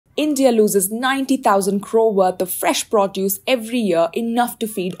India loses 90,000 crore worth of fresh produce every year, enough to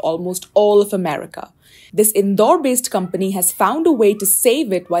feed almost all of America. This Indore-based company has found a way to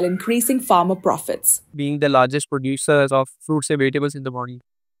save it while increasing farmer profits. Being the largest producers of fruits and vegetables in the morning,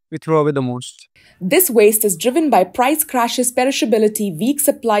 we throw away the most. This waste is driven by price crashes, perishability, weak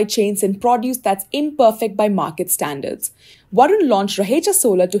supply chains, and produce that's imperfect by market standards. Varun launched Raheja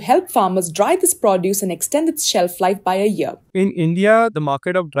Solar to help farmers dry this produce and extend its shelf life by a year. In India, the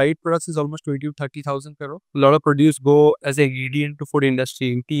market of dried products is almost 20 to 30,000 crore. A lot of produce go as an ingredient to food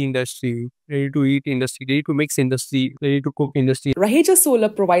industry, tea industry, ready to eat industry, ready to mix industry, ready to cook industry. Raheja Solar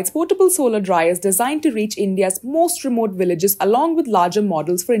provides portable solar dryers designed to reach India's most remote villages along with larger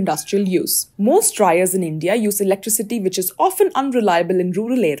models for industrial use. Most dryers in India use electricity which is often unreliable in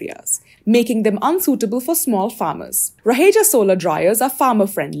rural areas, making them unsuitable for small farmers. Raheja Solar dryers are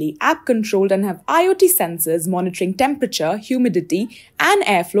farmer-friendly, app-controlled and have IoT sensors monitoring temperature, humidity and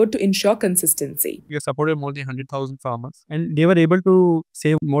airflow to ensure consistency. We have supported more than 100,000 farmers and they were able to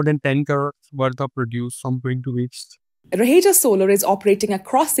save more than 10 crore worth of produce from going to waste. Raheja Solar is operating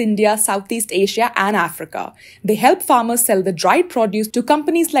across India, Southeast Asia and Africa. They help farmers sell the dried produce to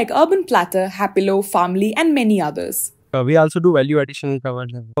companies like Urban Platter, Happilo, Farmly and many others. We also do value addition cover.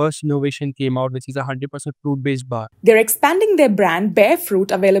 First innovation came out, which is a 100% fruit-based bar. They're expanding their brand Bare Fruit,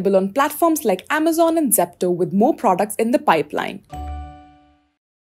 available on platforms like Amazon and Zepto, with more products in the pipeline.